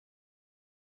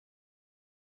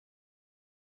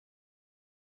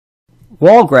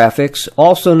Wall graphics,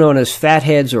 also known as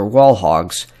fatheads or wall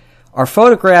hogs, are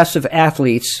photographs of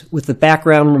athletes with the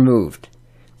background removed.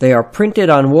 They are printed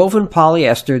on woven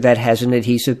polyester that has an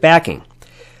adhesive backing.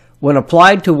 When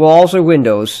applied to walls or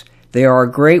windows, they are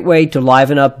a great way to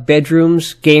liven up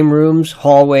bedrooms, game rooms,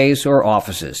 hallways, or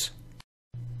offices.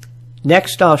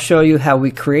 Next, I'll show you how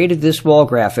we created this wall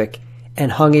graphic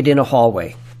and hung it in a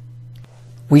hallway.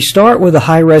 We start with a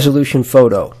high-resolution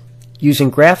photo.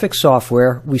 Using graphic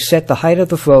software, we set the height of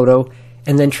the photo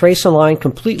and then trace a line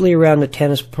completely around the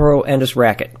tennis pro and his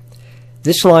racket.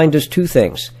 This line does two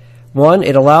things. One,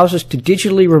 it allows us to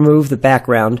digitally remove the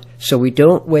background so we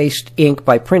don't waste ink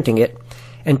by printing it.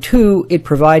 And two, it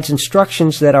provides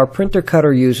instructions that our printer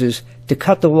cutter uses to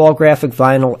cut the wall graphic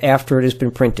vinyl after it has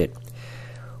been printed.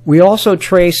 We also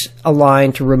trace a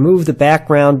line to remove the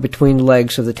background between the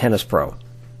legs of the tennis pro.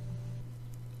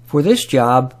 For this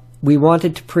job, we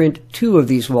wanted to print 2 of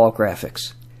these wall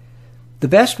graphics. The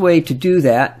best way to do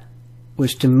that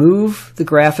was to move the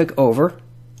graphic over,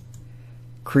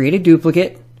 create a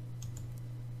duplicate,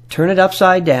 turn it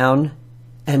upside down,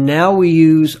 and now we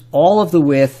use all of the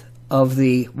width of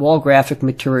the wall graphic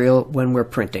material when we're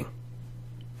printing.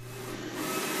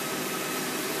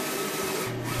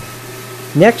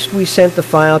 Next, we sent the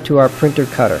file to our printer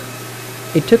cutter.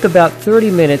 It took about 30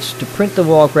 minutes to print the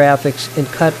wall graphics and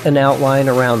cut an outline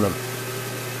around them.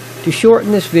 To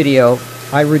shorten this video,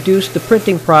 I reduced the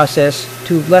printing process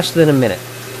to less than a minute.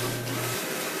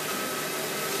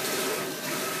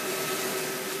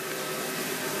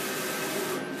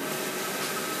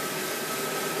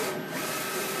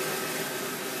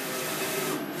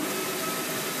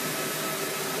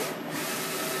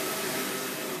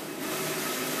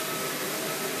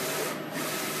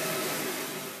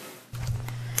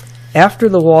 After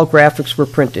the wall graphics were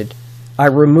printed, I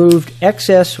removed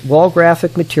excess wall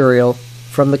graphic material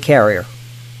from the carrier.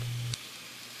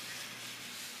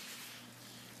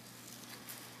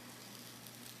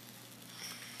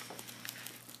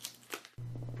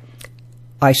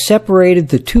 I separated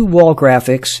the 2 wall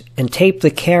graphics and taped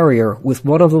the carrier with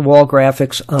one of the wall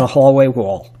graphics on a hallway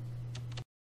wall.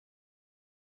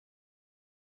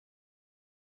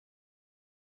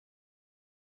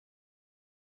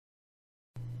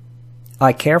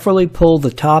 I carefully pulled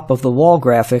the top of the wall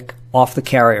graphic off the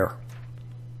carrier.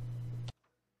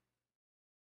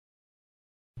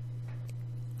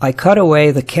 I cut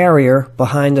away the carrier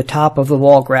behind the top of the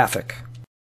wall graphic.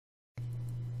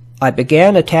 I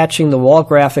began attaching the wall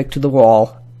graphic to the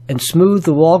wall and smoothed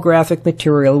the wall graphic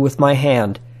material with my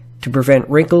hand to prevent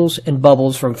wrinkles and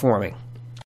bubbles from forming.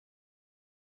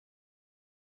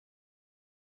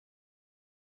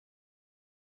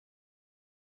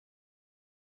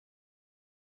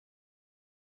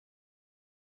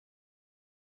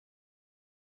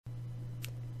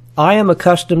 I am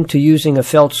accustomed to using a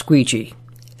felt squeegee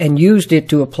and used it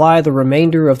to apply the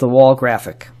remainder of the wall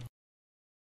graphic.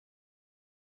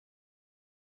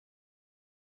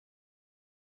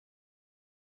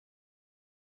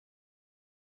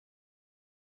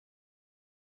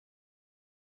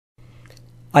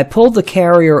 I pulled the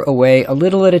carrier away a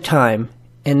little at a time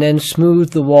and then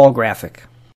smoothed the wall graphic.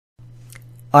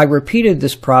 I repeated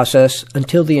this process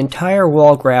until the entire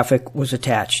wall graphic was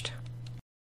attached.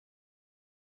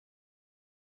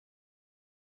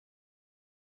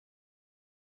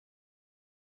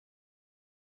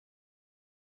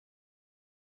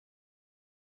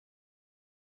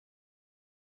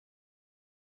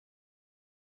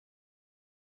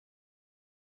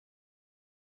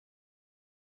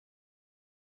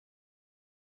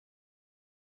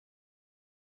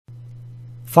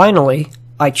 Finally,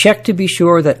 I checked to be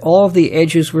sure that all of the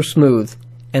edges were smooth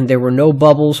and there were no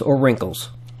bubbles or wrinkles.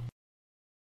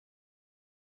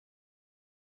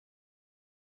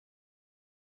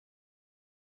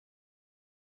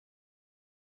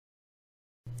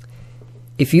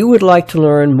 If you would like to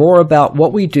learn more about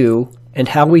what we do and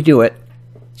how we do it,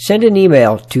 send an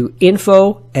email to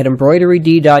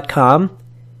info@embroideryd.com,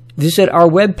 visit our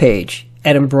webpage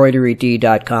at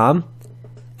embroideryd.com,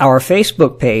 our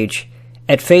Facebook page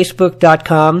at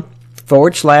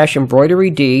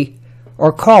facebook.com/embroideryd,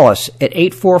 or call us at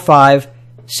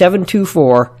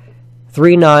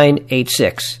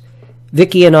 845-724-3986.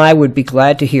 Vicki and I would be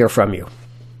glad to hear from you.